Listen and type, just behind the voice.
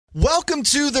Welcome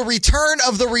to the return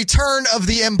of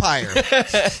the Empire.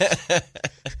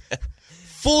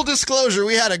 Full disclosure,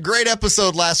 we had a great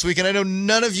episode last week, and I know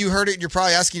none of you heard it, and you're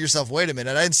probably asking yourself, wait a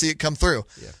minute, I didn't see it come through.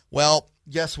 Yeah. Well,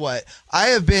 guess what? I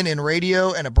have been in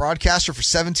radio and a broadcaster for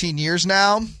 17 years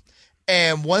now,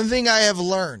 and one thing I have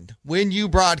learned when you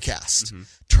broadcast,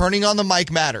 turning on the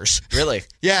mic matters. Really?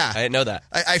 Yeah. I didn't know that.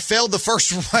 I failed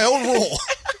my own rule.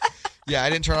 Yeah,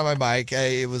 I didn't turn on my mic.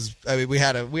 We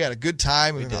had a good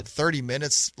time. We had about 30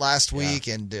 minutes last week,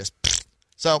 and just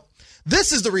so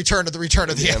this is the return of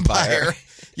the Empire.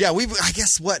 Yeah, I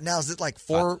guess what now is it like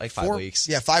 5 weeks?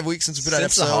 Yeah, 5 weeks since we've been on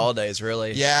episode. Since the holidays,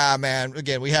 really. Yeah, man.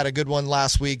 Again, we had a good one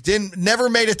last week. Never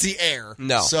made it to air.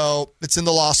 No. So it's in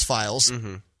the lost files.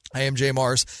 I am Jay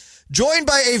Mars, joined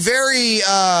by a very,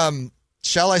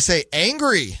 shall I say,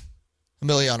 angry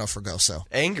Emiliano Fragoso.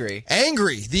 Angry.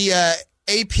 The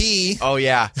AP. Oh,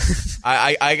 yeah.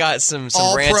 I got some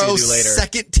rants to do later.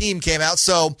 Second team came out.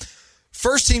 So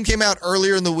first team came out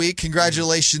earlier in the week.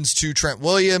 Congratulations to Trent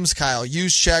Williams, Kyle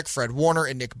Juszczyk, Fred Warner,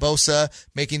 and Nick Bosa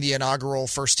making the inaugural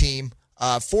first team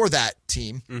for that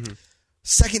team.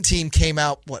 Second team came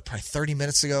out, probably 30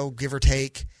 minutes ago, give or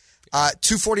take.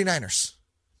 Two 49ers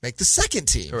make the second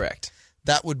team. Correct.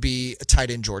 That would be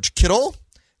tight end George Kittle.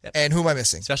 Yep. And who am I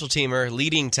missing? Special teamer,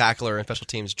 leading tackler in special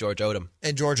teams, George Odom.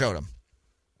 And George Odom.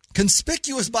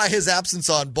 Conspicuous by his absence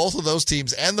on both of those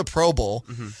teams and the Pro Bowl.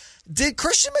 Did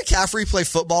Christian McCaffrey play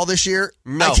football this year?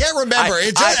 No. I can't remember.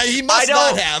 He must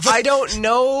not have. I don't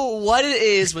know what it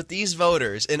is with these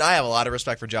voters, and I have a lot of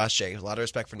respect for Josh Jacobs, a lot of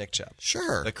respect for Nick Chubb.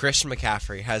 Sure. But Christian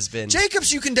McCaffrey has been...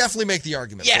 Jacobs, you can definitely make the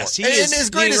argument for. Yes, he is. And as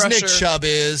great as Nick Chubb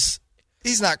is,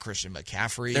 he's not Christian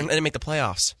McCaffrey. They didn't make the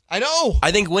playoffs. I know.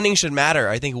 I think winning should matter.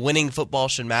 I think winning football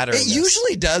should matter. It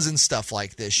usually does in stuff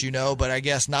like this, but I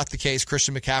guess not the case.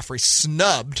 Christian McCaffrey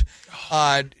snubbed.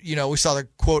 We saw the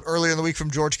quote earlier in the week from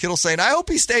George Kittle saying, I hope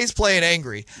he stays playing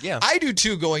angry. Yeah. I do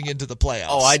too going into the playoffs.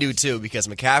 Oh, I do too, because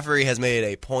McCaffrey has made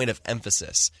a point of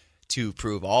emphasis to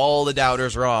prove all the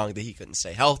doubters wrong, that he couldn't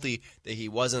stay healthy, that he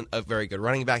wasn't a very good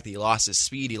running back, that he lost his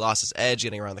speed, he lost his edge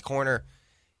getting around the corner.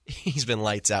 He's been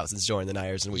lights out since joining the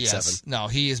Niners in week 7. No,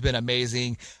 he has been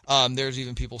amazing. There's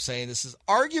even people saying this is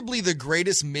arguably the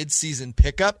greatest midseason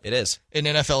pickup. It is. In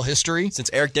NFL history. Since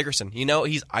Eric Dickerson.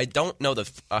 I don't know the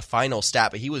final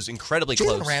stat, but he was incredibly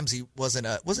close. Jalen Ramsey wasn't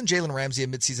Jalen Ramsey a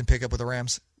midseason pickup with the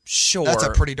Rams? Sure. That's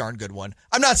a pretty darn good one.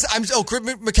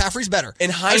 McCaffrey's better.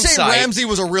 In hindsight, I'm saying Ramsey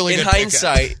was a really good pickup. In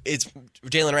hindsight, it's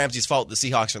Jalen Ramsey's fault the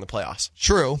Seahawks are in the playoffs.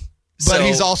 True. But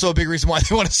he's also a big reason why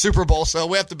they won a Super Bowl, so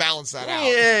we have to balance that out.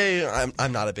 Yeah,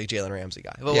 I'm not a big Jalen Ramsey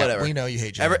guy, but whatever. We know you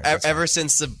hate Jalen Ramsey. Ever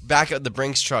since the back of the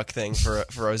Brinks truck thing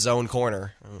for a zone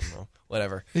corner, I don't know,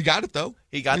 whatever. He got it, though.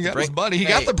 He got his money. He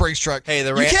got the Brinks truck. Hey,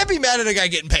 you can't be mad at a guy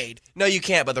getting paid. No, you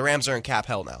can't, but the Rams are in cap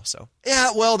hell now, so.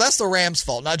 Yeah, well, that's the Rams'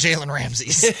 fault, not Jalen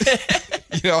Ramsey's.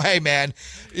 Hey, man,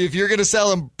 if you're going to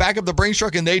sell him back up the Brinks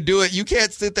truck and they do it, you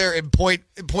can't sit there and point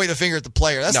the finger at the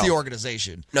player. That's the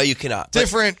organization. No, you cannot.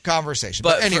 Different conversation.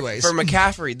 But anyways. For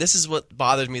McCaffrey, this is what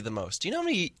bothers me the most. Do you know how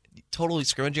many total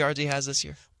scrimmage yards he has this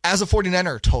year? As a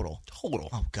 49er, total? Total.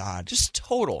 Oh, God. Just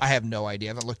total. I have no idea.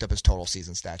 I haven't looked up his total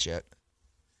season stats yet.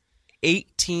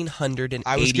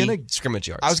 1,880 scrimmage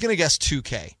yards. I was going to guess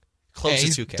 2K. Close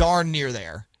to 2K. He's darn near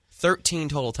there. 13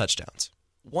 total touchdowns.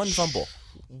 One fumble.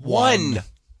 One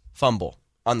fumble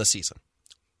on the season.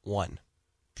 One.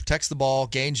 Protects the ball,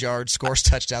 gains yards, scores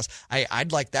touchdowns.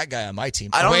 I'd like that guy on my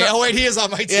team. Wait, he is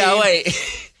on my team. Yeah, wait.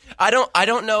 I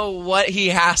don't know what he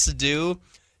has to do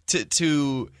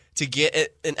to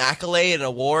get an accolade, an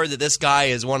award that this guy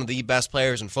is one of the best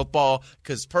players in football,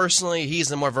 because personally, he's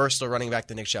the more versatile running back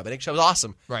than Nick Chubb. Nick Chubb is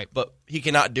awesome, right? But he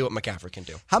cannot do what McCaffrey can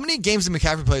do. How many games did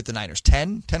McCaffrey play with the Niners?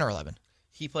 10 or 11?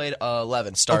 He played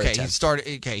 11, started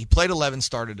 10. He played 11,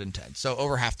 started in 10. So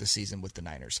over half the season with the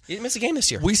Niners. He didn't miss a game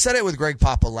this year. We said it with Greg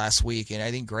Papa last week, and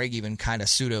I think Greg even kind of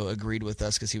pseudo-agreed with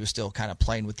us because he was still kind of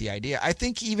playing with the idea. I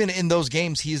think even in those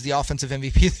games, he's the offensive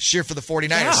MVP this year for the 49ers.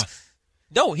 Yeah.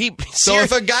 No, So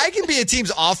if a guy can be a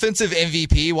team's offensive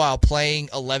MVP while playing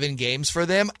 11 games for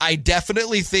them, I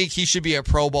definitely think he should be a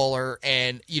Pro Bowler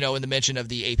and, in the mention of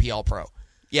the AP All-Pro.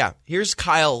 Yeah, here's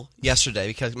Kyle yesterday,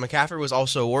 because McCaffrey was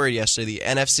also awarded yesterday the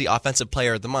NFC Offensive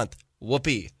Player of the Month.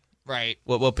 Whoopee. Right.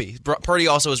 Whoopee. Purdy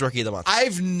also was Rookie of the Month. I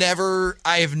have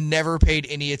never paid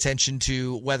any attention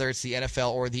to whether it's the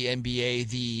NFL or the NBA,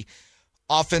 the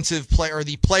offensive player or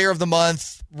the player of the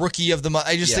month, rookie of the month.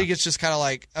 I just think it's just kind of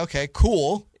like, okay,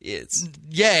 cool. It's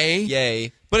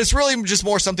yay. But it's really just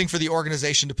more something for the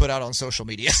organization to put out on social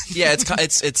media. Yeah,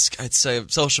 it's a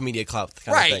social media clout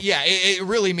kind of thing. Yeah, it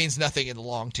really means nothing in the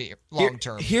long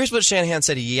term. Here's what Shanahan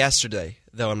said yesterday,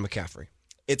 though, on McCaffrey.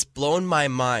 It's blown my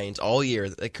mind all year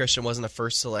that Christian wasn't a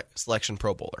first selection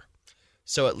Pro Bowler.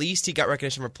 So at least he got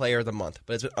recognition for Player of the Month.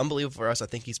 But it's been unbelievable for us. I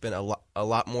think he's been a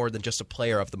lot more than just a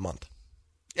Player of the Month.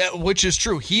 Yeah, which is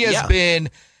true. He has been,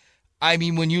 I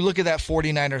mean, when you look at that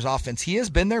 49ers offense, he has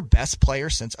been their best player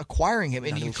since acquiring him.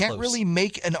 And you can't really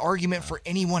make an argument for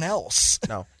anyone else.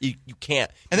 No, you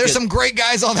can't. And there's some great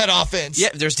guys on that offense. Yeah,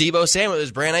 there's Deebo Samuel.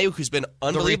 There's Brandon Ayuk, who's been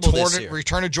unbelievable this year.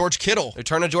 Return of George Kittle.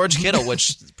 Return of George Kittle,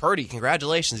 which, Purdy,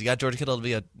 congratulations. You got George Kittle to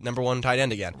be a number 1 tight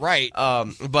end again. Right.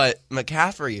 But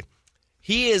McCaffrey,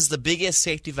 he is the biggest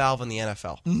safety valve in the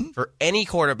NFL for any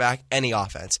quarterback, any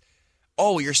offense.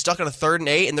 Oh, you're stuck on a 3rd and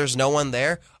 8 and there's no one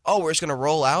there? Oh, we're just going to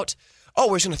roll out? Oh,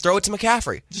 we're just going to throw it to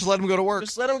McCaffrey. Just let him go to work.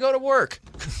 Just let him go to work.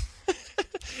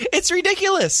 It's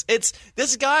ridiculous.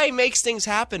 This guy makes things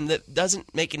happen that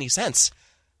doesn't make any sense.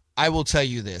 I will tell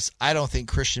you this. I don't think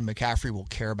Christian McCaffrey will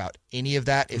care about any of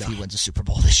that if he wins a Super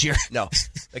Bowl this year. No.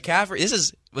 McCaffrey, this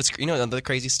is, another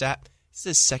crazy stat? This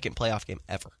is his 2nd playoff game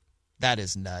ever. That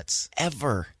is nuts.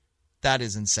 Ever. That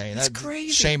is insane. That's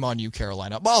crazy. Shame on you,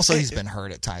 Carolina. But also, he's been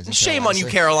hurt at times. Shame on you,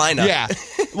 Carolina. Yeah.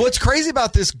 What's crazy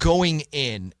about this going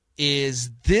in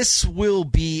is this will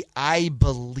be, I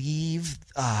believe,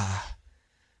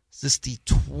 is this the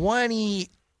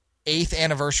 28th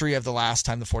anniversary of the last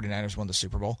time the 49ers won the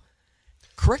Super Bowl?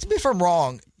 Correct me if I'm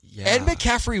wrong. Yeah. Ed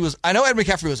McCaffrey was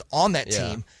on that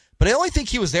team, but I only think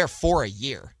he was there for a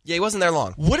year. Yeah, he wasn't there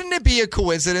long. Wouldn't it be a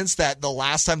coincidence that the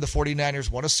last time the 49ers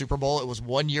won a Super Bowl, it was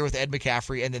 1 year with Ed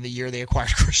McCaffrey, and then the year they acquired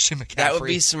Christian McCaffrey? That would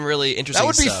be some really interesting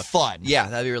stuff. That would be fun. Yeah,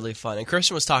 that'd be really fun. And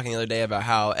Christian was talking the other day about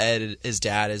how Ed, his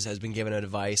dad, has been giving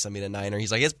advice. I mean, a Niner.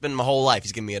 He's like, it's been my whole life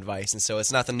he's giving me advice, and so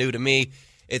it's nothing new to me.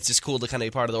 It's just cool to kind of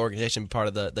be part of the organization, part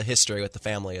of the history with the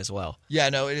family as well. Yeah,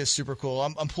 no, it is super cool.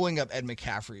 I'm pulling up Ed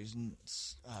McCaffrey's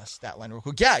stat line real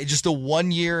quick. Yeah, just a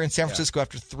 1 year in San Francisco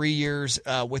after 3 years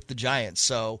with the Giants.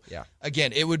 So,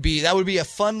 again, that would be a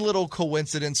fun little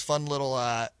coincidence, fun little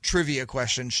trivia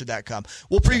question should that come.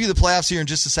 We'll preview the playoffs here in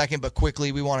just a second, but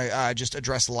quickly we want to just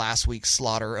address last week's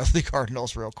slaughter of the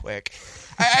Cardinals real quick.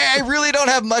 I really don't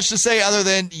have much to say other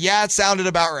than, it sounded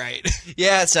about right.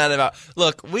 Yeah, it sounded about.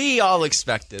 Look, we all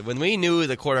expected, when we knew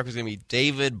the quarterback was going to be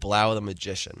David Blau the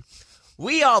Magician,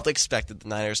 we all expected the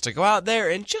Niners to go out there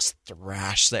and just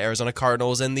thrash the Arizona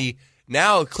Cardinals and the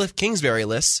now Cliff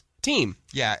Kingsbury-less team.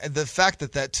 Yeah, and the fact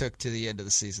that took to the end of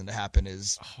the season to happen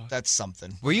that's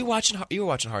something. Were you watching? You were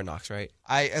watching Hard Knocks, right?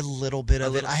 A little bit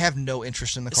of it. I have no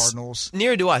interest in the Cardinals.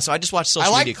 Neither do I. So I just watched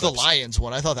social media clips. I liked the Lions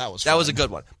one. I thought that was fun. That was a good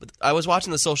one. But I was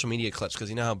watching the social media clips because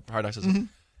you know how Hard Knocks is. Mm-hmm.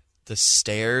 The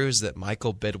stares that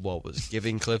Michael Bidwell was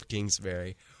giving Cliff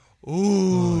Kingsbury.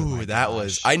 Ooh, that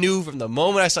was. I knew from the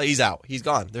moment I saw he's out. He's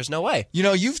gone. There's no way. You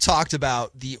know, you've talked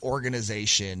about the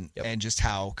organization and just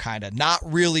how kind of not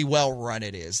really well run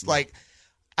it is. Like,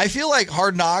 I feel like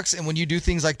Hard Knocks, and when you do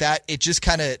things like that, it just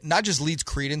kind of not just leads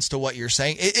credence to what you're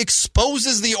saying, it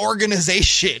exposes the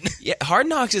organization. Yeah, Hard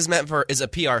Knocks is a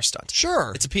PR stunt.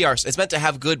 Sure. It's a PR. It's meant to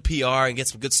have good PR and get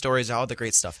some good stories, all the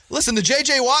great stuff. Listen, the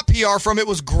J.J. Watt PR from it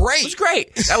was great. It was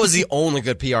great. That was the only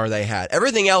good PR they had.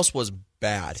 Everything else was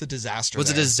bad. It's a disaster. It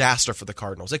was a disaster for the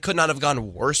Cardinals. It could not have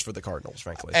gone worse for the Cardinals,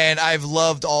 frankly. And I've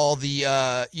loved all the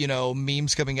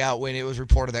memes coming out when it was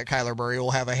reported that Kyler Murray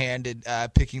will have a hand in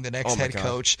picking the next head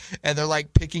coach, and they're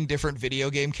like picking different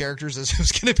video game characters as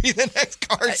who's going to be the next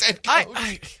Cards head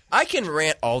coach. I can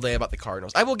rant all day about the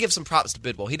Cardinals. I will give some props to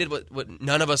Bidwell. He did what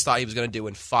none of us thought he was going to do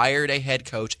and fired a head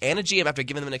coach and a GM after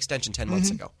giving them an extension 10 months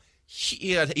ago.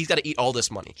 He's got to eat all this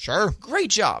money. Sure.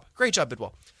 Great job,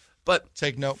 Bidwell. But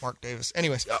take note, Mark Davis.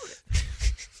 Anyways,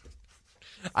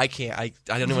 I can't. I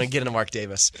don't even want to get into Mark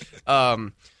Davis.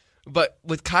 But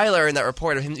with Kyler in that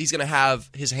report of him, he's going to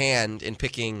have his hand in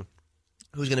picking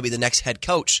who's going to be the next head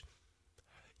coach.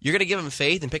 You're going to give him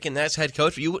faith in picking the next head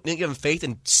coach, but you wouldn't give him faith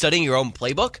in studying your own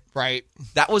playbook, right?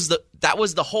 That was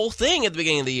the whole thing at the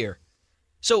beginning of the year.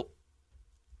 So,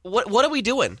 what are we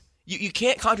doing? You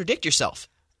can't contradict yourself.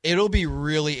 It'll be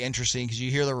really interesting because you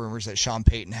hear the rumors that Sean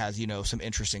Payton has, some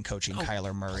interest in coaching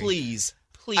Kyler Murray. Please.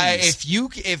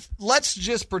 If let's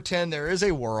just pretend there is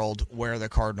a world where the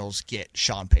Cardinals get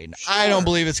Sean Payton. Sure. I don't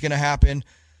believe it's going to happen.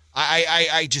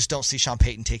 I just don't see Sean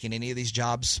Payton taking any of these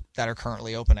jobs that are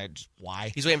currently open.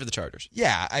 Why? He's waiting for the Chargers.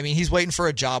 Yeah, I mean, he's waiting for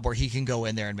a job where he can go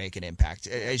in there and make an impact.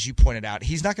 As you pointed out,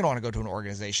 he's not going to want to go to an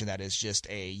organization that is just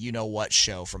a you-know-what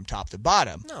show from top to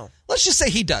bottom. No. Let's just say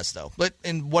he does, though, but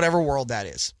in whatever world that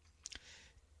is.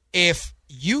 If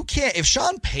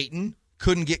Sean Payton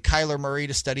couldn't get Kyler Murray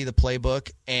to study the playbook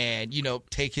and,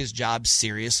 take his job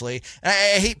seriously, and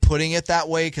I hate putting it that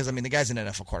way because, the guy's an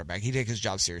NFL quarterback. He takes his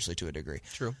job seriously to a degree.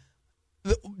 True.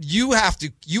 you would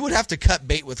have to cut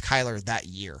bait with Kyler that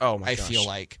year. Oh my I gosh. feel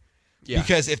like. Yeah.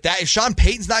 Because if Sean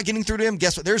Payton's not getting through to him,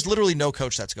 guess what? There's literally no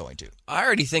coach that's going to. I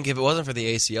already think if it wasn't for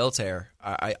the ACL tear,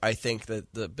 I think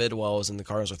that the Bidwells and the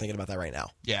Cardinals are thinking about that right now.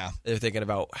 Yeah. They're thinking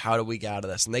about how do we get out of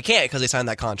this, and they can't because they signed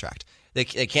that contract. They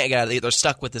can't get out of it. They're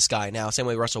stuck with this guy now. Same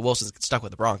way Russell Wilson's stuck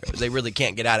with the Broncos. They really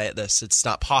can't get out of this. It's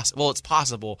not possible. Well, it's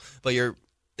possible, but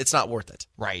it's not worth it.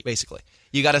 Right. Basically,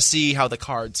 you got to see how the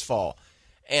cards fall.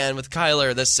 And with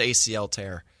Kyler, this ACL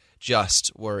tear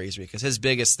just worries me because his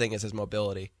biggest thing is his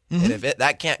mobility. And if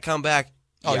that can't come back,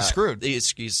 he's screwed. He's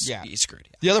screwed. Yeah.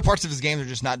 The other parts of his game are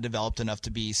just not developed enough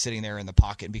to be sitting there in the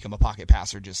pocket and become a pocket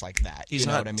passer just like that. He's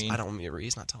know not. what I mean? I don't mean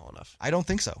he's not tall enough. I don't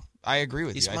think so. I agree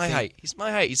with He's you. my height. He's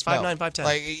my height. He's 5'9", 5'10".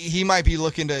 Like he might be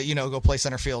looking to go play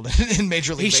center field in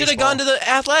Major League. He should have Baseball. gone to the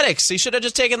athletics. He should have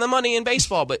just taken the money in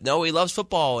baseball. But no, he loves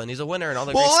football and he's a winner and all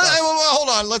that great stuff. Hold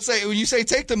on. Let's say when you say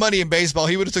take the money in baseball,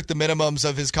 he would have took the minimums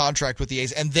of his contract with the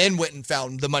A's and then went and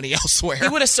found the money elsewhere. He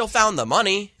would have still found the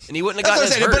money and he wouldn't have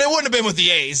gotten hurt. But it wouldn't have been with the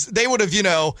A's. They would have,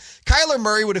 Kyler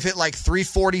Murray would have hit like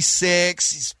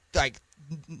 346. He's like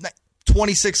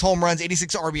 26 home runs,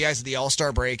 86 RBIs at the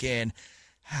All-Star break in.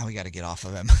 We got to get off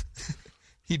of him.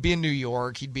 He'd be in New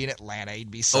York. He'd be in Atlanta. He'd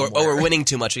be somewhere. Or we're winning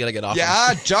too much. We got to get off him.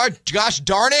 Yeah, gosh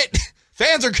darn it.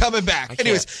 Fans are coming back.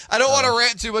 Anyways, I don't want to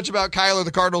rant too much about Kyler,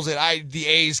 the Cardinals, and the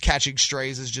A's catching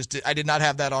strays is just. I did not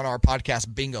have that on our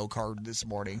podcast bingo card this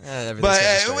morning. But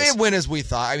it went as we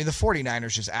thought. I mean, the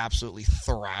 49ers just absolutely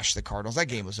thrashed the Cardinals. That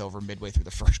game was over midway through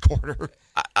the first quarter.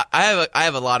 I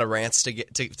have a lot of rants to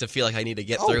get to feel like I need to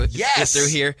get through. Yes. Get through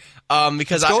here.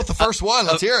 Because Let's go with the first one.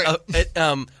 Let's hear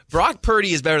it. Brock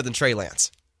Purdy is better than Trey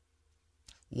Lance.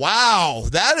 Wow,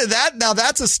 now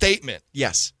that's a statement.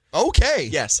 Yes. Okay.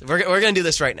 Yes, we're going to do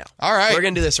this right now. All right. We're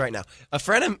going to do this right now. A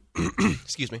friend of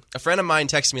mine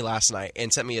texted me last night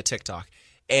and sent me a TikTok.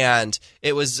 And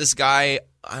it was this guy,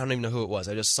 I don't even know who it was.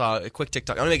 I just saw a quick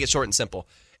TikTok. I'm going to make it short and simple.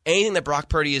 Anything that Brock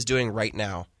Purdy is doing right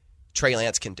now, Trey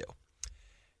Lance can do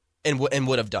and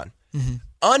would have done. Mm-hmm.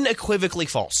 Unequivocally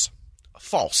false.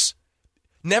 False.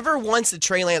 Never once did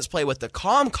Trey Lance play with the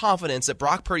calm confidence that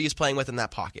Brock Purdy is playing with in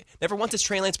that pocket. Never once has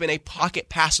Trey Lance been a pocket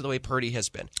passer the way Purdy has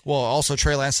been. Well, also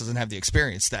Trey Lance doesn't have the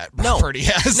experience that Purdy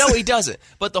has. No, he doesn't.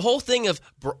 But the whole thing of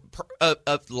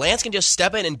Lance can just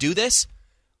step in and do this,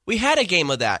 we had a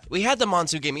game of that. We had the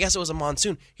monsoon game. Yes, it was a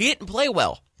monsoon. He didn't play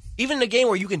well. Even in a game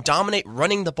where you can dominate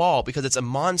running the ball because it's a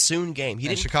monsoon game.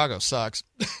 Chicago sucks.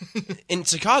 And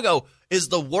Chicago is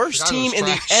the worst team in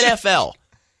the NFL.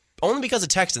 Only because the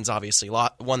Texans obviously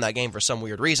won that game for some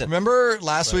weird reason. Remember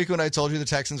last week when I told you the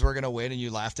Texans were going to win and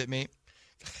you laughed at me?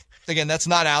 Again, that's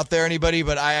not out there, anybody,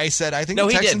 but I said I think the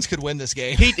Texans could win this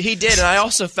game. He did, and I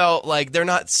also felt like they're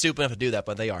not stupid enough to do that,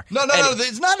 but they are. No,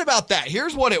 it's not about that.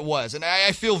 Here's what it was, and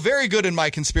I feel very good in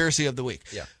my conspiracy of the week.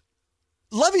 Yeah.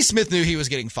 Lovie Smith knew he was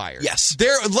getting fired. Yes.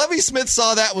 Lovie Smith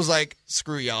saw that, was like,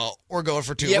 screw y'all. We're going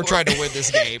for two. Yeah, we're trying to win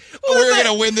this game. We're going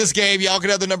to win this game. Y'all can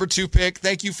have the number 2 pick.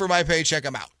 Thank you for my paycheck.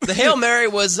 I'm out. The Hail Mary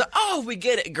was, we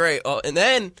get it. Great. Oh, and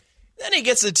then he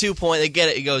gets the 2 point. They get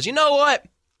it. He goes, you know what?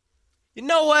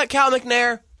 Cal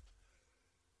McNair?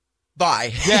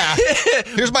 Bye. Yeah.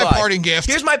 Here's my parting gift.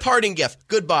 Here's my parting gift.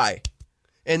 Goodbye.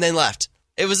 And then left.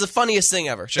 It was the funniest thing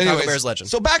ever. Chicago Bears legend.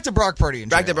 So back to Brock Purdy.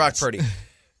 Brock Purdy.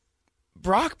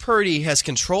 Brock Purdy has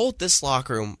controlled this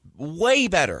locker room way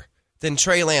better than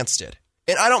Trey Lance did.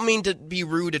 And I don't mean to be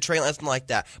rude to Trey Lance like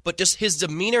that, but just his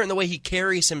demeanor and the way he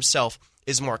carries himself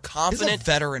is more confident. He's a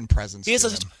veteran presence.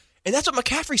 And that's what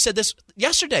McCaffrey said this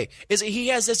yesterday, is that he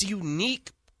has this unique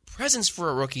presence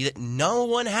for a rookie that no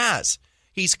one has.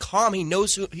 He's calm. He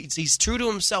knows he's true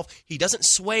to himself. He doesn't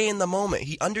sway in the moment.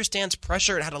 He understands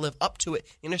pressure and how to live up to it.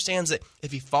 He understands that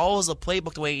if he follows the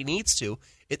playbook the way he needs to,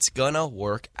 it's going to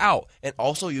work out. And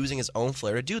also using his own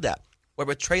flair to do that. Where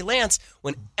with Trey Lance,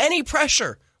 when any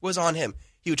pressure was on him,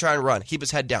 he would try and run, keep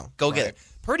his head down, go get it.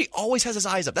 Purdy always has his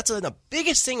eyes up. That's the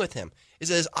biggest thing with him, is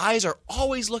that his eyes are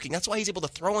always looking. That's why he's able to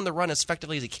throw in the run as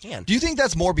effectively as he can. Do you think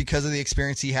that's more because of the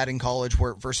experience he had in college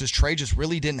versus Trey just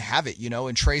really didn't have it,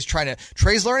 and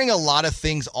Trey's learning a lot of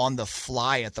things on the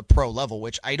fly at the pro level,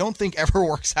 which I don't think ever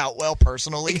works out well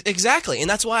personally. Exactly. And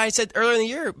that's why I said earlier in the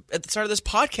year at the start of this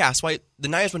podcast why the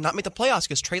Niners would not make the playoffs,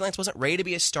 because Trey Lance wasn't ready to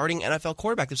be a starting NFL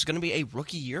quarterback. This was going to be a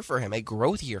rookie year for him, a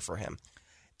growth year for him.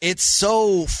 It's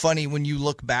so funny when you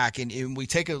look back and we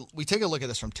take a look at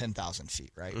this from 10,000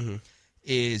 feet, right? Mm-hmm.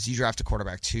 Is you draft a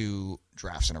quarterback 2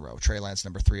 drafts in a row. Trey Lance,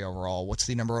 number 3 overall. What's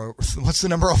the number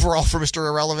overall for Mr.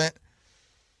 Irrelevant?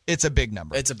 It's a big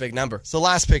number. It's a big number. It's the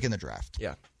last pick in the draft.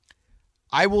 Yeah.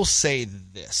 I will say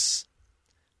this,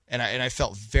 and I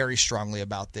felt very strongly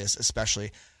about this,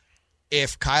 especially.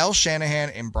 if Kyle Shanahan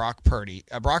and Brock Purdy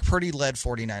led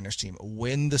 49ers team,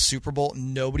 win the Super Bowl,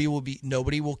 nobody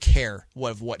will care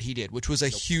what he did, which was a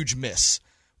huge miss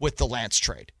with the Lance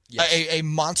trade. Yes. A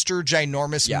monster,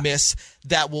 ginormous miss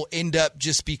that will end up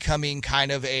just becoming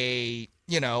kind of a,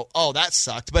 oh, that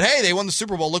sucked. But hey, they won the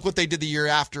Super Bowl. Look what they did the year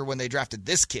after when they drafted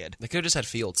this kid. They could have just had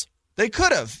Fields. They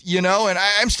could have, and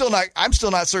I'm still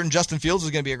not certain Justin Fields is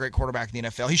going to be a great quarterback in the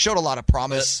NFL. He showed a lot of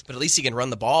promise. But at least he can run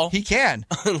the ball. He can.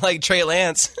 Unlike Trey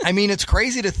Lance. I mean, it's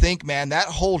crazy to think, man, that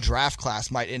whole draft class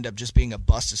might end up just being a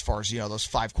bust as far as, those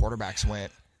 5 quarterbacks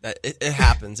went. It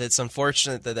happens. It's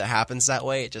unfortunate that it happens that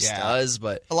way. It just does,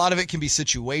 but a lot of it can be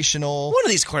situational. One of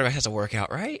these quarterbacks has to work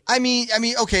out, right? I mean,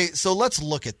 okay, so let's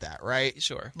look at that, right?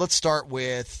 Sure. Let's start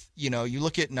with, you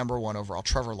look at number 1 overall,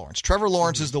 Trevor Lawrence. Trevor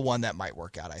Lawrence is the one that might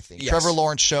work out, I think. Yes. Trevor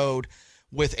Lawrence showed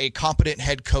with a competent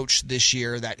head coach this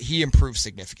year that he improved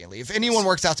significantly. If anyone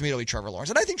works out to me, it'll be Trevor Lawrence.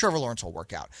 And I think Trevor Lawrence will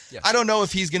work out. Yes. I don't know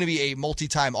if he's going to be a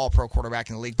multi-time all-pro quarterback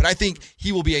in the league, but I think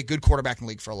he will be a good quarterback in the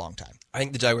league for a long time. I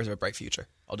think the Jaguars have a bright future.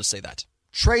 I'll just say that.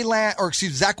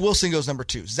 Zach Wilson goes number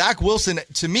 2. Zach Wilson,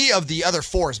 to me, of the other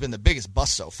 4, has been the biggest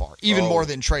bust so far, even more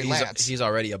than Trey Lance. He's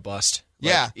already a bust.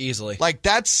 Easily.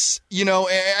 That's,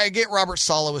 I get Robert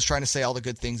Saleh was trying to say all the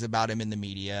good things about him in the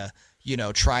media,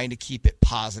 trying to keep it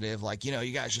positive. Like,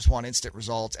 you guys just want instant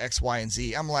results, X, Y, and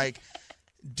Z. I'm like,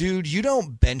 dude, you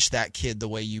don't bench that kid the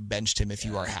way you benched him if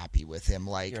you are happy with him.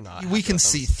 Like, we can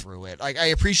see through it. Like, I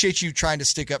appreciate you trying to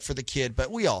stick up for the kid,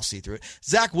 but we all see through it.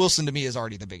 Zach Wilson, to me, is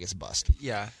already the biggest bust.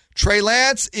 Yeah. Trey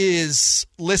Lance is,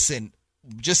 listen,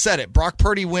 just said it. Brock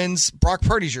Purdy wins. Brock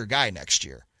Purdy's your guy next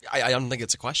year. I don't think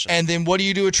it's a question. And then what do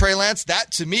you do with Trey Lance?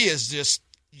 That, to me, is just,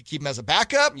 you keep him as a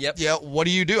backup. Yep. Yeah. What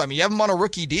do? I mean, you have him on a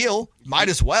rookie deal. Might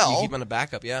as well. You keep him on a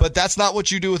backup, yeah. But that's not what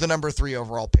you do with a number 3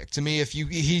 overall pick. To me, if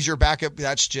he's your backup,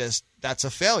 that's a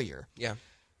failure. Yeah.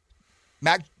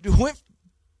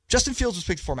 Justin Fields was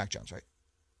picked before Mac Jones, right?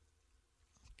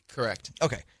 Correct.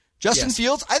 Okay. Justin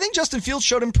Fields, I think Justin Fields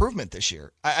showed improvement this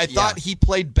year. I thought he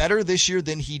played better this year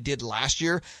than he did last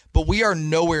year, but we are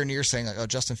nowhere near saying,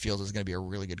 Justin Fields is going to be a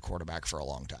really good quarterback for a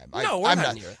long time. No, we're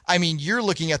not near it. I mean, you're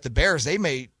looking at the Bears. They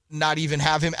may not even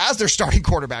have him as their starting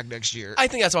quarterback next year. I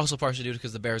think that's also partially due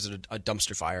because the Bears are a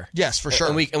dumpster fire. Yes, for sure.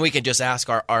 And we can just ask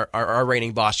our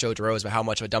reigning boss, Joe DeRose, about how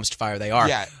much of a dumpster fire they are.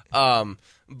 Yeah.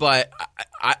 But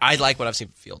I like what I've seen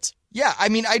from Fields. Yeah, I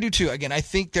mean, I do too. Again, I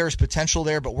think there's potential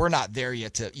there, but we're not there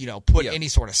yet to, put any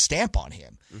sort of stamp on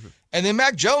him. Mm-hmm. And then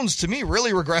Mac Jones, to me,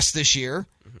 really regressed this year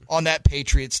on that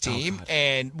Patriots team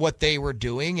and what they were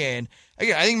doing. And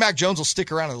again, I think Mac Jones will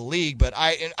stick around in the league, but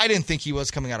I didn't think he was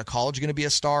coming out of college going to be a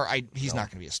star. He's not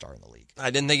going to be a star in the league.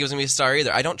 I didn't think he was going to be a star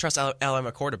either. I don't trust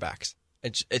Alabama quarterbacks.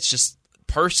 It's just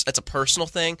it's a personal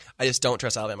thing. I just don't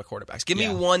trust Alabama quarterbacks. Give me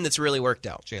one that's really worked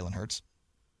out. Jalen Hurts.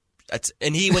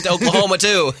 And he went to Oklahoma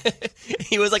too.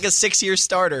 He was like a 6-year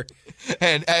starter.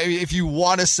 And if you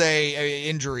want to say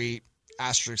injury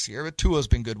asterisk here, but Tua's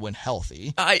been good when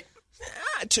healthy.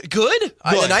 Good?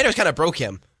 The Niners kind of broke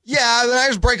him. Yeah, the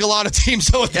Niners break a lot of teams.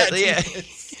 So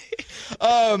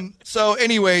So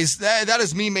anyways, that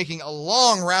is me making a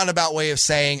long roundabout way of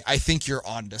saying I think you're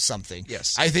onto something.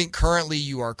 Yes. I think currently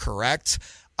you are correct.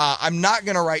 I'm not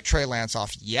going to write Trey Lance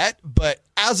off yet, but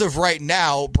as of right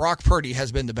now, Brock Purdy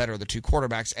has been the better of the 2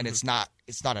 quarterbacks, and it's not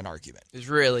an argument. It's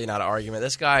really not an argument.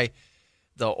 This guy,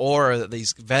 the aura that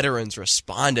these veterans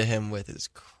respond to him with is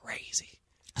crazy.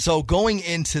 So going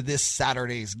into this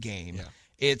Saturday's game,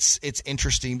 it's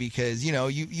interesting because,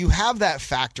 you have that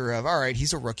factor of, all right,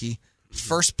 he's a rookie,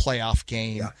 first playoff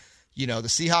game. Yeah. The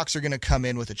Seahawks are going to come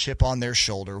in with a chip on their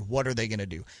shoulder. What are they going to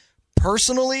do?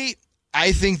 Personally,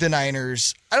 I think the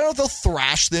Niners, I don't know if they'll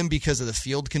thrash them because of the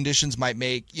field conditions might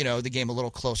make, the game a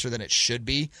little closer than it should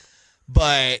be.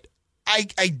 But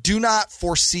I do not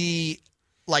foresee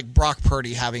like Brock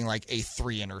Purdy having like a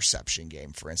 3-interception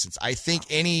game, for instance. I think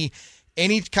any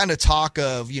kind of talk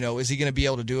of, is he going to be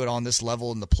able to do it on this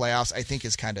level in the playoffs, I think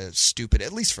is kind of stupid,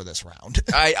 at least for this round.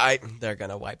 They're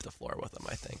going to wipe the floor with them,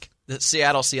 I think. The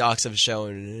Seattle Seahawks have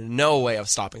shown no way of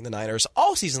stopping the Niners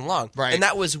all season long. Right. And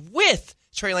that was with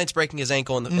Trey Lance breaking his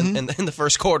ankle in the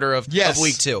first quarter of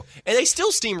week 2. And they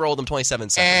still steamrolled them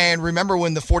 27-7. And remember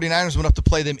when the 49ers went up to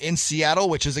play them in Seattle,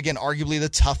 which is, again, arguably the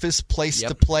toughest place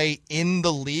to play in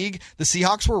the league, the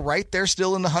Seahawks were right there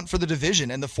still in the hunt for the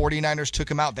division, and the 49ers took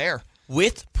them out there.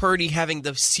 With Purdy having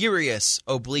the serious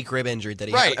oblique rib injury that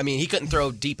he had. I mean, he couldn't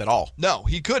throw deep at all. No,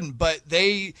 he couldn't, but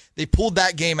they pulled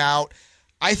that game out.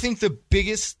 I think the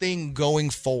biggest thing going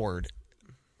forward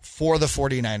for the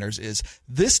 49ers is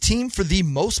this team, for the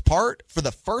most part, for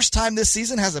the first time this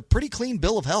season, has a pretty clean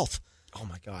bill of health. Oh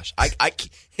my gosh!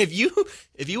 If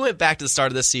you went back to the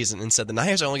start of this season and said the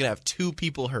Niners are only going to have 2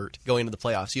 people hurt going into the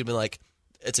playoffs, you'd be like,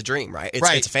 it's a dream, right?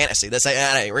 It's a fantasy. That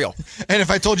ain't real. And if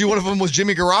I told you one of them was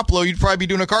Jimmy Garoppolo, you'd probably be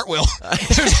doing a cartwheel.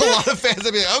 There's a lot of fans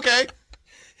that'd be like, okay.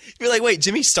 You'd be like, wait,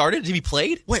 Jimmy started? Jimmy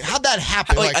played? Wait, how'd that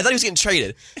happen? I thought he was getting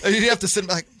traded. You'd have to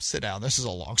sit down. This is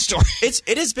a long story.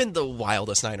 It has been the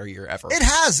wildest Niner year ever. It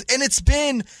has, and it's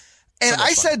been. And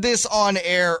I said this on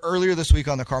air earlier this week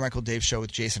on the Carmichael Dave show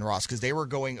with Jason Ross because they were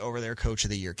going over their Coach of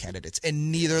the Year candidates,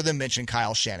 and neither of them mentioned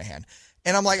Kyle Shanahan.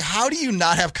 And I'm like, how do you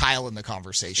not have Kyle in the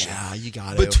conversation? Yeah, you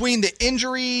got it. Between the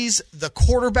injuries, the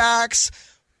quarterbacks,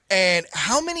 and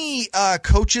how many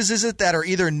coaches is it that are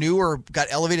either new or got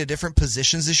elevated to different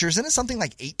positions this year? Isn't it something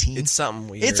like 18? It's something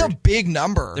weird. It's a big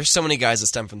number. There's so many guys that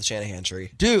stem from the Shanahan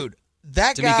tree. Dude,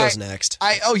 that guy. DeMeco's next.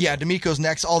 DeMeco's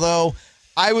next, although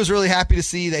I was really happy to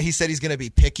see that he said he's going to be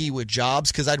picky with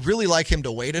jobs because I'd really like him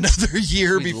to wait another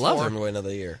year We'd before. love him to wait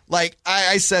another year. Like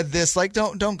I said this, like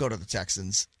don't go to the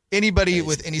Texans. Anybody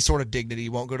with any sort of dignity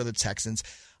won't go to the Texans.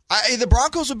 The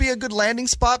Broncos would be a good landing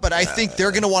spot, but I think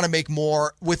they're going to want to make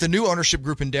more with the new ownership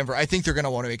group in Denver. I think they're going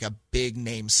to want to make a big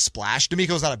name splash.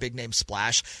 DeMeco's not a big name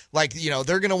splash. Like,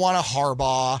 they're going to want a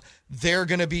Harbaugh. They're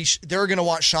going to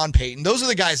want Sean Payton. Those are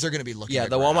the guys they're going to be looking at. Yeah,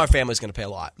 the Walmart family's going to pay a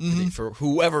lot. For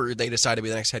whoever they decide to be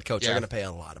the next head coach, they're going to pay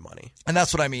a lot of money. And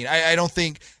that's what I mean. I don't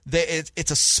think that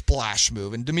it's a splash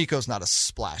move. And DeMeco's not a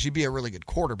splash. He'd be a really good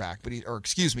quarterback, but he'd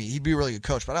be a really good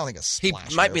coach, but I don't think a splash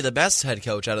He might move. be the best head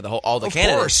coach out of all the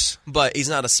candidates. Course. But he's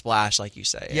not a splash like you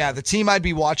say. Yeah, the team I'd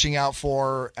be watching out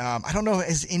for, I don't know,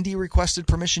 has Indy requested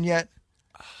permission yet?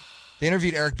 They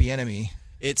interviewed Eric Bieniemy.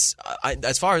 It's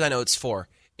as far as I know, it's 4.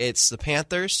 It's the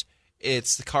Panthers,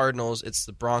 it's the Cardinals, it's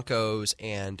the Broncos,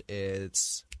 and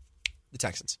it's the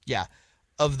Texans. Yeah.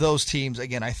 Of those teams,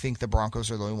 again, I think the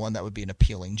Broncos are the only one that would be an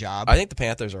appealing job. I think the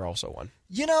Panthers are also one.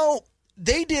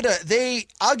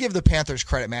 I'll give the Panthers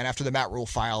credit, man, after the Matt Rule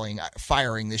firing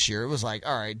this year. It was like,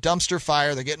 all right, dumpster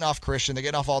fire. They're getting off Christian. They're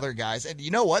getting off all their guys. And you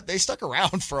know what? They stuck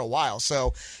around for a while.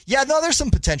 So, yeah, no, there's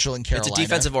some potential in Carolina. It's a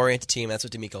defensive-oriented team. That's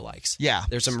what DeMeco likes. Yeah.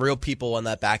 There's some real people on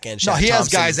that back end. No, Shaq he has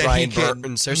Thompson, guys that Brian he can.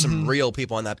 Burns. There's some real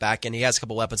people on that back end. He has a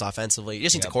couple weapons offensively. He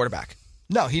just needs a quarterback.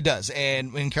 No, he does.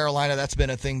 And in Carolina, that's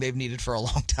been a thing they've needed for a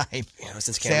long time. Yeah,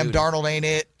 since Sam Darnold ain't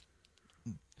it.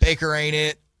 Baker ain't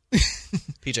it.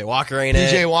 PJ Walker ain't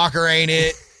it. PJ Walker ain't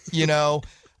it.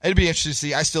 It'd be interesting to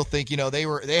see. I still think,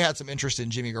 they had some interest in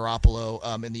Jimmy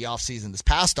Garoppolo in the offseason, this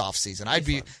past offseason.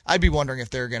 I'd be wondering if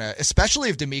they're gonna, especially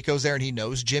if DeMeco's there and he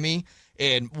knows Jimmy,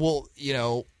 and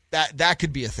that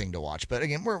could be a thing to watch. But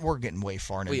again, we're getting way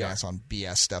far in advance on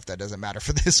BS stuff that doesn't matter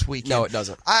for this weekend. No, it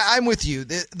doesn't. I'm with you.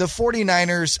 The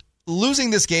 49ers losing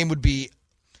this game would be,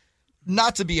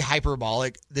 not to be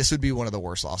hyperbolic, this would be one of the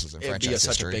worst losses in franchise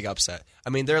history. Such a big upset.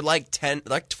 I mean, they're like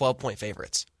 12-point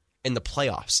favorites in the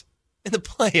playoffs.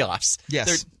 Yes.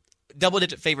 They're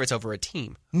double-digit favorites over a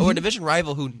team, over a division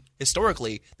rival who,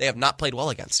 historically, they have not played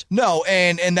well against. No,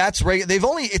 and that's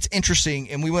it's interesting,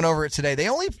 and we went over it today.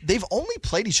 They've only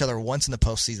played each other once in the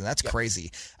postseason. That's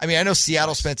crazy. I mean, I know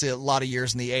Seattle spent a lot of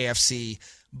years in the AFC,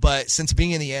 but since being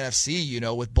in the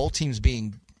NFC, with both teams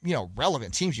being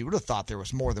relevant teams, you would have thought there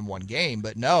was more than one game,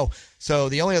 but no. So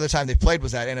the only other time they played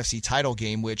was that NFC title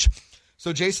game,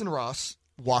 so Jason Ross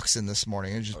walks in this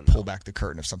morning and just pull back the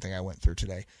curtain of something I went through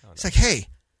today. It's like, hey,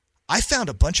 I found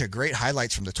a bunch of great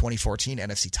highlights from the 2014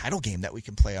 NFC title game that we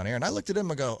can play on air. And I looked at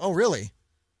him and go, oh, really?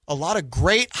 A lot of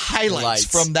great highlights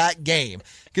from that game.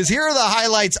 Because here are the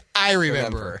highlights I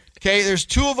remember. Okay, there's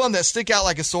 2 of them that stick out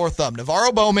like a sore thumb.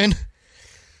 Navarro Bowman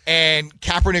and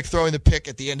Kaepernick throwing the pick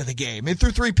at the end of the game. He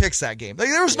threw 3 picks that game. Like,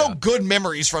 there was no good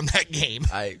memories from that game.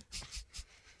 I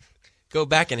go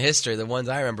back in history. The ones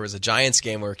I remember was a Giants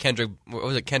game where Kendrick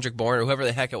Bourne or whoever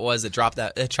the heck it was that dropped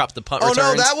the punt returns.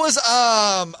 Oh no, that was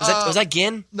was that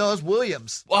Ginn? No, it was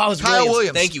Williams. Well, it was Kyle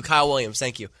Williams. Thank you, Kyle Williams.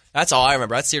 Thank you. That's all I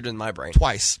remember. That's seared in my brain.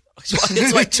 Twice.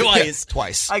 It's like twice.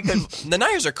 Twice. The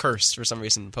Niners are cursed for some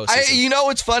reason. Postseason.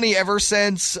 It's funny. Ever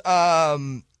since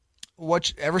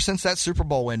that Super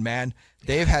Bowl win, man,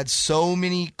 they've had so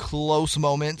many close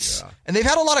moments, and they've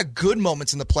had a lot of good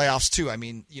moments in the playoffs too. I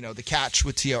mean, the catch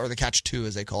with T.O., or the catch 2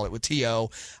 as they call it with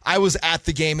T.O. I was at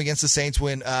the game against the Saints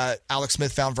when Alex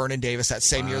Smith found Vernon Davis that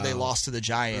same year they lost to the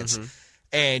Giants.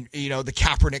 And, the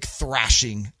Kaepernick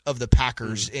thrashing of the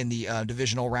Packers in the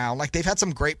divisional round. Like, they've had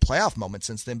some great playoff moments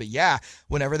since then. But, yeah,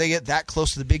 whenever they get that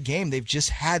close to the big game, they've just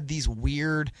had these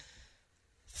weird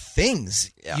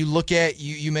things. Yeah. You look at,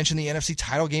 you mentioned the NFC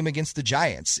title game against the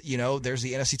Giants. There's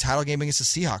the NFC title game against the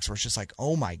Seahawks where it's just like,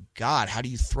 oh, my God, how do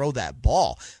you throw that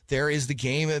ball? There is the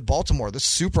game at Baltimore, the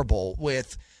Super Bowl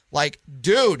with Like,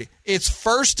 dude, it's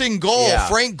 1st and goal. Yeah.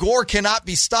 Frank Gore cannot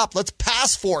be stopped. Let's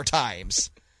pass 4 times.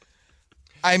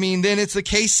 I mean, then it's the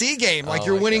KC game. Like,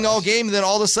 you're winning all game, and then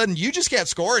all of a sudden, you just can't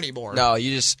score anymore. No,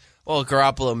 you just,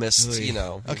 Garoppolo missed,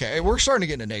 Okay, we're starting to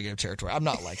get into negative territory. I'm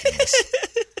not liking this.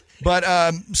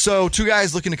 But, so 2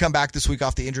 guys looking to come back this week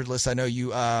off the injured list. I know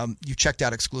you checked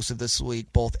out exclusive this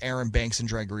week, both Aaron Banks and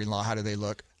Dre Greenlaw. How do they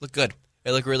look? Look good. They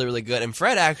look really, really good. And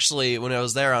Fred actually, when I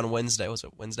was there on Wednesday, was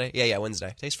it Wednesday? Yeah,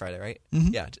 Wednesday. Today's Friday, right?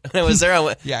 Mm-hmm. Yeah. When I was there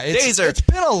on yeah, it's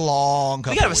been a long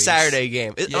couple We got to have a weeks. Saturday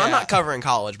game. I'm not covering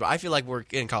college, but I feel like we're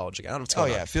in college again. I don't know what's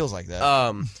going on. It feels like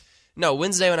that. No,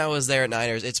 Wednesday when I was there at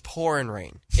Niners, it's pouring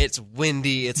rain. It's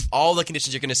windy. It's all the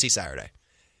conditions you're going to see Saturday.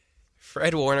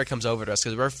 Fred Warner comes over to us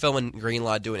because we're filming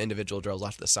Greenlaw doing individual drills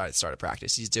off to the side at the start of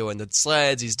practice. He's doing the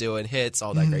sleds. He's doing hits,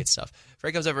 all that great stuff.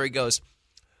 Fred comes over. He goes,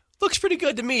 looks pretty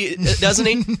good to me, doesn't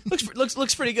he?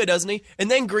 looks pretty good, doesn't he?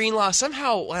 And then Greenlaw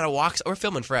somehow kind of walks. We're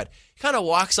filming Fred. He kind of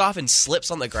walks off and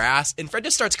slips on the grass, and Fred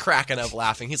just starts cracking up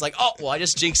laughing. He's like, "Oh, well, I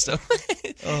just jinxed him."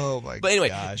 Oh my! But anyway,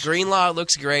 gosh. Greenlaw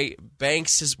looks great.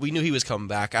 Banks we knew he was coming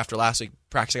back after last week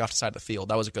practicing off the side of the field.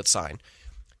 That was a good sign.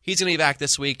 He's going to be back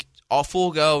this week, all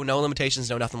full go, no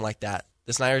limitations, no nothing like that.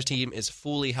 This Niners team is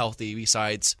fully healthy.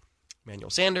 Besides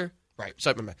Emmanuel Sanders. Right.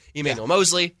 Sorry, Emmanuel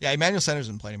Mosley. Yeah, Emmanuel Sanders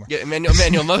doesn't play anymore. Yeah,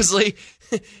 Emmanuel Mosley.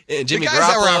 And Jimmy the guys Garoppolo.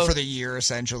 that were out for the year,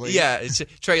 essentially. Yeah,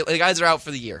 the guys are out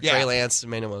for the year. Yeah. Trey Lance,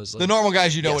 Emmanuel Mosley. The normal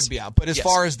guys would be out. But as Yes.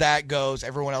 far as that goes,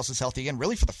 everyone else is healthy again.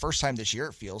 Really, for the first time this year,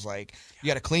 it feels like. You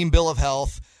got a clean bill of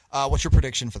health. What's your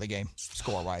prediction for the game,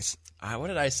 score-wise? What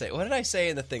did I say? What did I say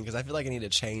in the thing? Because I feel like I need to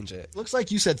change it. Looks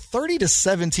like you said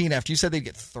 30-17 after you said they'd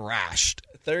get thrashed.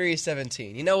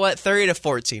 30-17. You know what?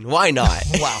 30-14. Why not?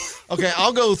 Wow. Okay,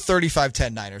 I'll go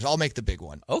 35-10 Niners. I'll make the big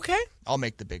one. Okay. I'll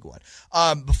make the big one.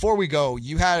 Before we go,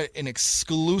 you had an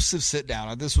exclusive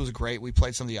sit-down. This was great. We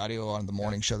played some of the audio on the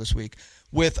morning show this week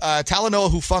with Talanoa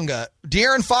Hufanga,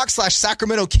 De'Aaron Fox /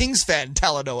 Sacramento Kings fan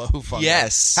Talanoa Hufanga.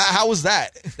 Yes. How was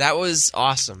that? That was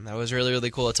awesome. That was really,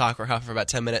 really cool to talk for about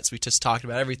 10 minutes. We just talked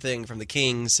about everything from the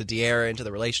Kings to De'Aaron to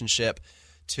the relationship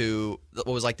to what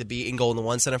was like to be in goal in the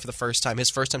One Center for the first time. His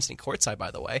first time sitting courtside,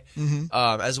 by the way.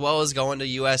 As well as going to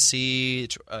USC,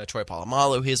 Troy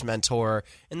Polamalu, his mentor,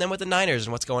 and then with the Niners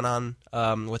and what's going on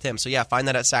with him. So, yeah, find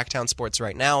that at Sacktown Sports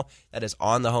right now. That is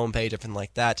on the homepage, everything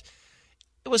like that.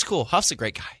 It was cool. Huff's a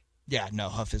great guy. Yeah, no,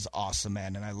 Huff is awesome,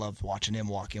 man, and I loved watching him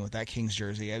walk in with that Kings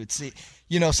jersey. I would see,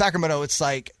 Sacramento, it's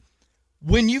like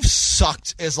when you've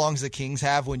sucked as long as the Kings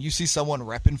have, when you see someone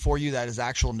repping for you that is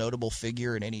actual notable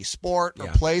figure in any sport or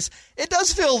place, it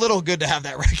does feel a little good to have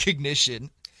that recognition.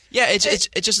 Yeah, it's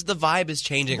just the vibe is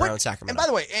changing around Sacramento. And by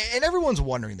the way, and everyone's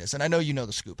wondering this, and I know you know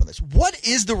the scoop on this. What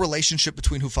is the relationship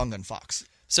between Hufanga and Fox?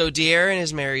 So De'Aaron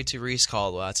is married to Reese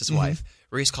Caldwell. That's his wife.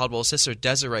 Reese Caldwell's sister,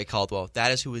 Desiree Caldwell.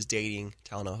 That is who is dating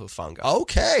Talanoa Hufanga.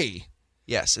 Okay.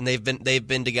 Yes, and they've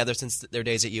been together since their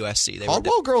days at USC.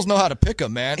 Caldwell girls know how to pick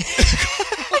them, man.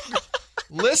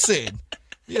 Listen,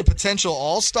 you had a potential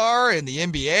all-star in the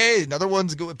NBA. Another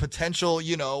one's good potential,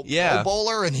 Pro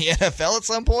Bowler in the NFL at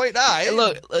some point.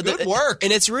 Good work.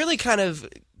 And it's really kind of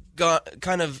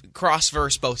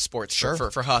cross-verse both sports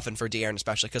for Huff and for De'Aaron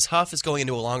especially, because Huff is going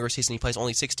into a longer season. He plays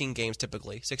only 16 games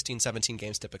typically, 16, 17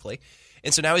 games typically.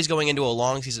 And so now he's going into a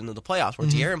long season of the playoffs where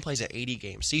De'Aaron plays an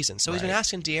 80-game season. So he's been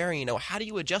asking De'Aaron, how do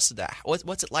you adjust to that?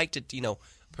 What's it like to,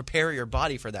 prepare your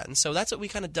body for that? And so that's what we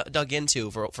kind of dug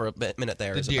into for a minute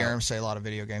there. Did De'Aaron say a lot of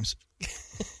video games?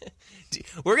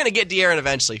 We're going to get De'Aaron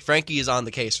eventually. Frankie is on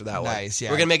the case for that one. Nice, yeah.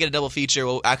 We're going to make it a double feature.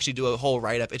 We'll actually do a whole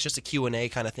write-up. It's just a Q&A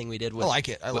kind of thing we did with I like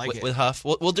it. With Huff.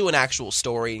 We'll do an actual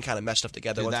story and kind of mesh stuff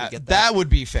together once we get that. That would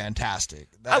be fantastic.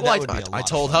 I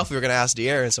told Huff we were going to ask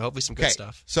De'Aaron, so hopefully some good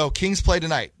stuff. So Kings play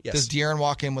tonight. Yes. Does De'Aaron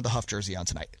walk in with a Huff jersey on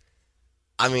tonight?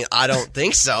 I mean, I don't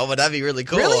think so, but that'd be really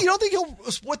cool. Really? You don't think he'll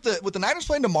with the Niners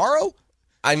playing tomorrow?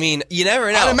 I mean, you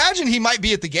never know. I'd imagine he might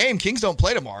be at the game. Kings don't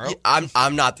play tomorrow.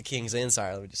 I'm not the Kings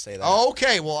insider. Let me just say that.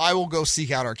 Okay, well, I will go seek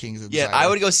out our Kings insider. Yeah, I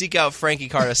would go seek out Frankie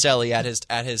Cardicelli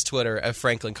at his Twitter at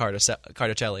Franklin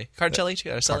Cardicelli.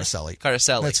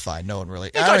 Cardicelli. That's fine. No one really.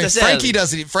 Yeah, Frankie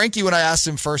doesn't. Frankie, when I asked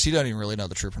him first, he doesn't even really know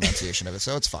the true pronunciation of it,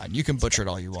 so it's fine. You can butcher it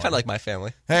all you want. Kind of like my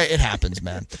family. Hey, it happens,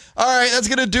 man. All right, that's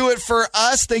gonna do it for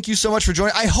us. Thank you so much for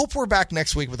joining. I hope we're back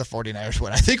next week with the 49ers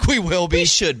win. I think we will be. We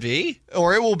should be,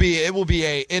 or it will be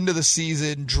a end of the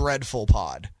season dreadful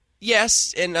pod.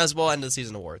 Yes, and as well end of the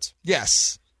season awards.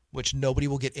 Yes, which nobody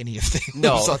will get any of them.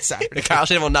 No, on Saturday. Kyle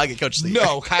Shanahan will not get Coach of the Year.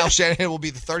 No, Kyle Shanahan will be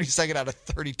the 32nd out of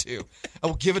 32. I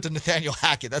will give it to Nathaniel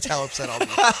Hackett. That's how upset I'll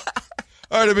be.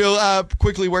 All right, Emil,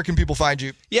 quickly, where can people find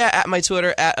you? Yeah, at my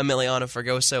Twitter, at Emiliano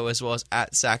Fergoso, as well as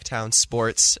at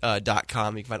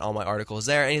SacktownSports.com. You can find all my articles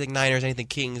there. Anything Niners, anything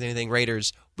Kings, anything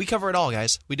Raiders. We cover it all,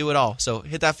 guys. We do it all. So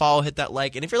hit that follow, hit that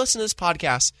like. And if you're listening to this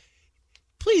podcast,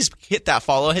 please hit that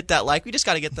follow, hit that like. We just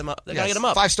got to get them up. Got to get them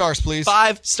up. 5 stars, please.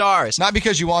 5 stars. Not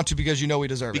because you want to, because you know we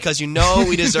deserve it. Because you know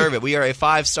we deserve it. We are a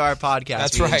 5-star podcast.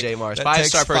 That's me right. And Jay Mars. That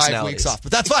 5-star takes 5 weeks off,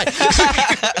 but that's fine.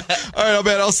 All right,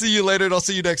 man. I'll see you later, and I'll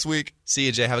see you next week. See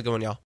you, Jay. Have a good one, y'all.